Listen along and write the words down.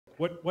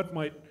What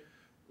might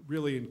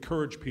really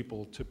encourage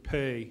people to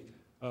pay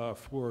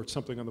for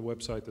something on the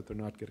website that they're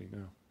not getting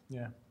now?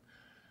 Yeah,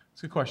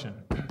 it's a good question.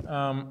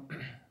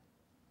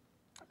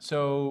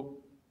 So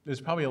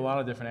there's probably a lot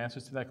of different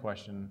answers to that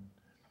question.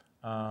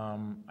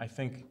 I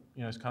think,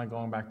 it's kind of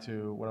going back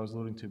to what I was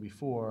alluding to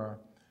before,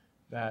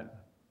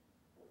 that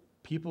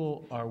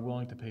people are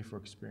willing to pay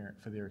for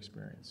their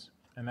experience.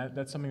 And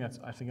that's something that's,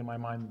 I think, in my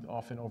mind,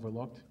 often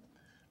overlooked.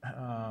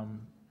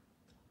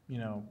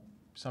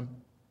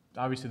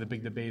 Obviously the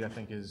big debate, I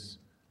think, is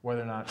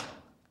whether or not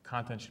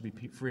content should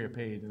be free or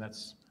paid, and I'm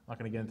not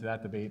going to get into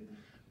that debate.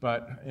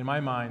 But in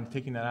my mind,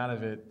 taking that out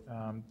of it,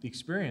 the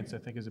experience, I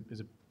think, is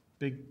a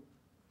big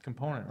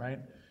component, right?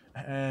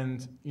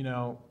 And,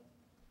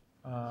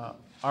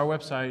 our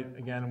website,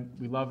 again,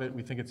 we love it.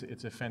 We think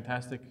it's a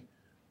fantastic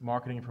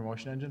marketing and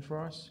promotion engine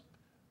for us,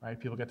 right?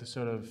 People get to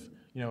sort of,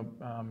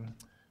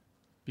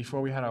 before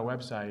we had our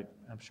website,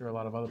 I'm sure a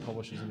lot of other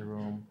publishers in the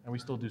room, and we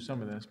still do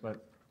some of this,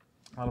 but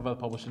a lot of other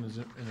publishers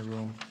in the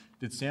room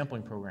did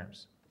sampling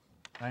programs,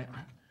 right?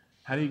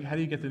 How do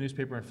you get the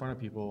newspaper in front of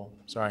people?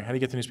 Sorry, how do you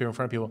get the newspaper in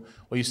front of people?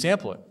 Well, you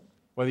sample it.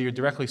 Whether you're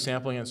directly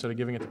sampling it and sort of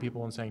giving it to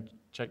people and saying,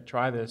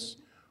 try this,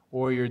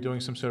 or you're doing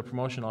some sort of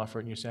promotional offer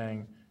and you're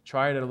saying,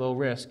 try it at a low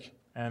risk,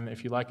 and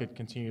if you like it,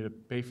 continue to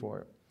pay for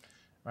it,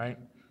 right?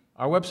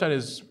 Our website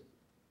is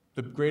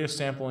the greatest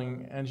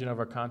sampling engine of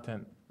our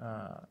content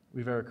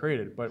we've ever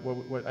created. But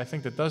what I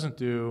think that doesn't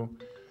do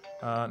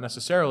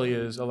necessarily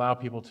is allow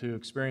people to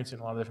experience it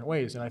in a lot of different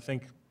ways. And I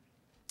think,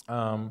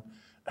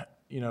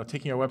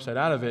 taking our website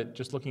out of it,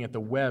 just looking at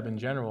the web in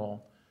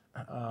general,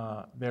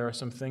 there are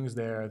some things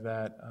there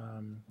that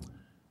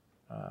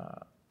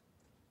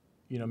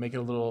make it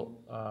a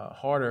little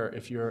harder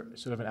if you're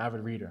sort of an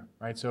avid reader,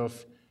 right? So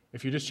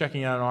if you're just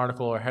checking out an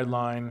article or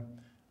headline,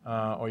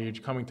 or you're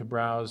coming to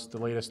browse the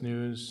latest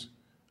news,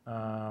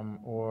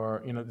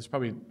 or there's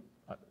probably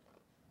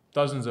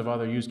dozens of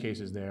other use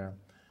cases there.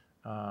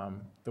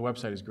 The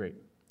website is great,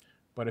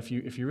 but if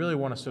you really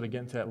want to sort of get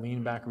into that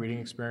lean back reading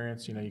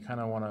experience, you kind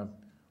of want to,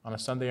 on a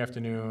Sunday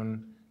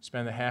afternoon,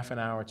 spend a half an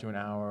hour to an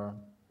hour,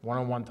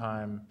 one-on-one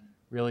time,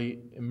 really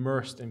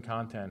immersed in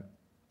content.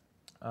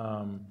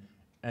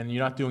 And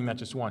you're not doing that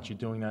just once, you're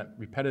doing that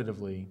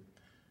repetitively.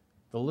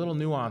 The little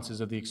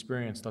nuances of the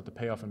experience start to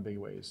pay off in big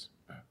ways,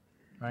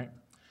 right?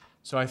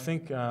 So I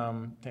think,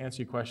 to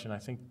answer your question, I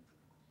think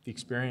the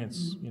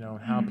experience, and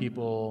how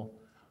people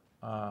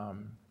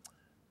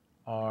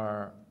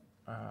are,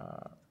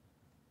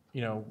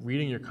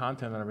 reading your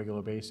content on a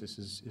regular basis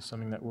is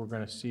something that we're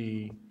going to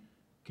see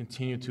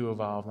continue to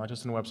evolve, not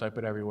just on the website,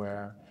 but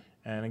everywhere.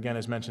 And again,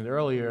 as mentioned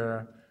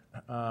earlier,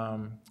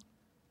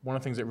 one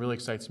of the things that really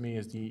excites me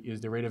is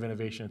the rate of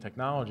innovation in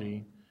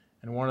technology.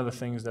 And one of the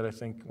things that I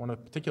think, one of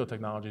the particular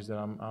technologies that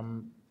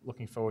I'm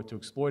looking forward to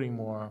exploiting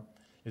more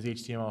is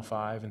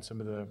HTML5 and some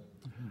of the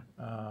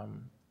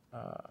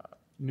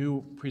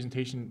new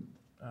presentation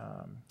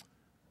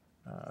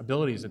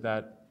abilities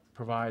that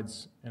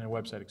provides in a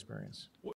website experience.